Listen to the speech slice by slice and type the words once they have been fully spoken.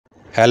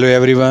Hello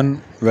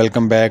everyone,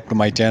 welcome back to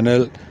my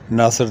channel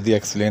Nasser the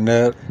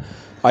Explainer.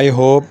 I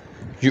hope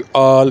you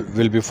all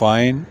will be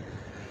fine.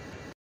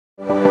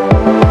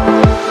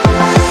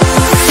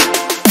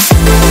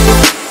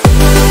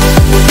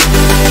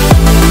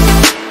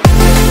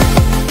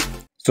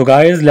 So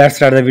guys, let's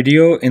start the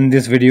video. In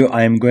this video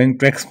I am going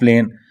to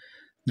explain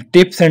the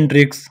tips and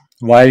tricks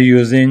while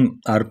using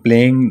or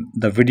playing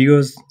the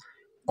videos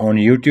on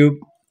YouTube.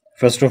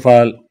 First of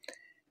all,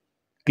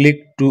 click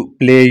to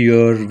play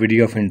your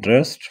video of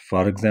interest.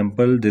 For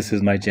example, this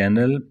is my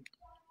channel.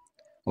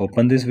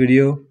 Open this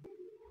video.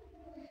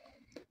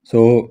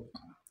 So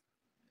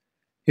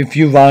if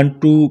you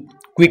want to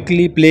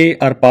quickly play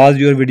or pause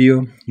your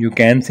video, you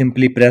can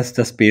simply press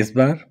the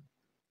spacebar.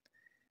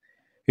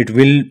 It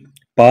will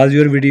pause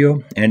your video,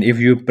 and if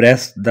you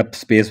press the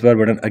spacebar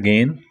button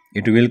again,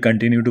 it will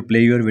continue to play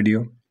your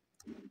video.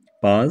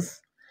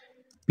 Pause,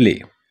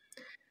 play.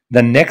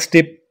 The next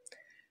tip,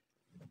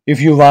 if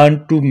you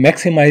want to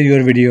maximize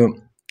your video,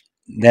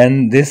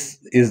 then this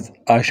is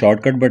a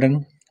shortcut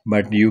button,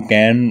 but you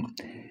can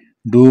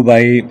do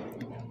by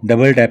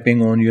double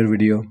tapping on your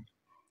video.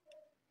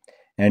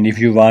 And if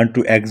you want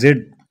to exit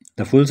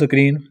the full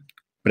screen,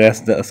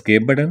 press the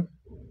escape button,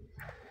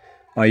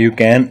 or you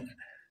can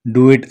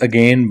do it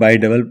again by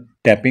double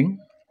tapping.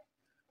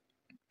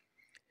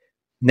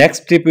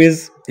 Next tip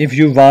is, if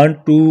you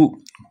want to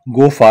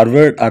go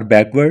forward or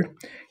backward,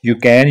 you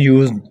can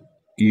use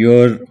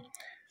your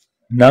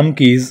num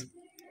keys.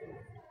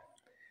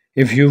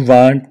 If you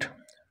want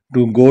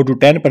to go to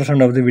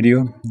 10% of the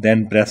video,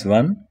 then press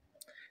 1.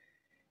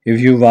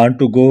 If you want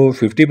to go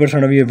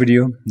 50% of your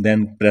video,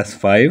 then press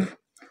 5.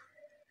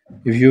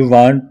 If you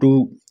want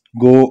to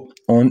go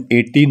on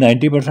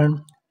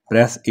 80-90%,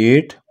 press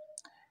 8,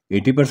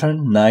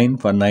 80%, 9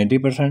 for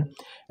 90%,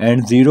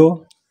 and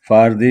 0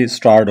 for the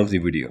start of the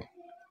video.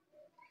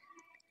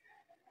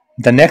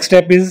 The next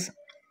step is,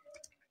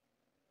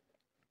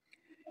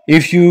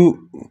 if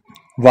you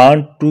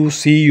want to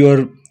see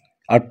your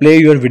or play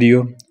your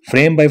video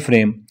frame by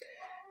frame,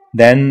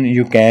 then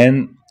you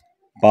can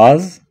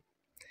pause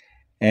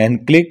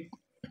and click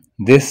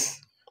this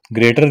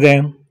greater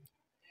than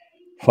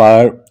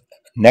for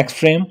next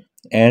frame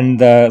and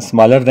the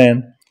smaller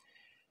than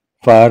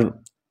for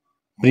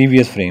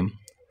previous frame.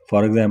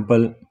 For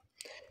example,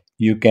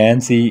 you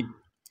can see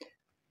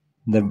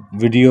the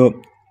video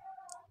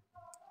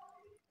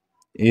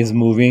is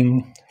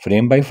moving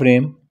frame by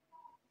frame.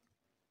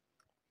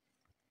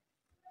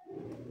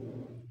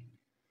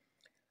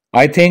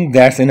 I think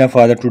that's enough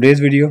for today's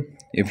video.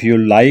 If you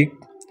like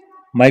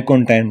my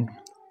content,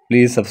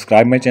 please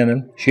subscribe my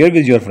channel, share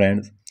with your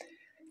friends.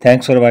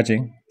 Thanks for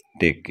watching.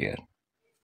 Take care.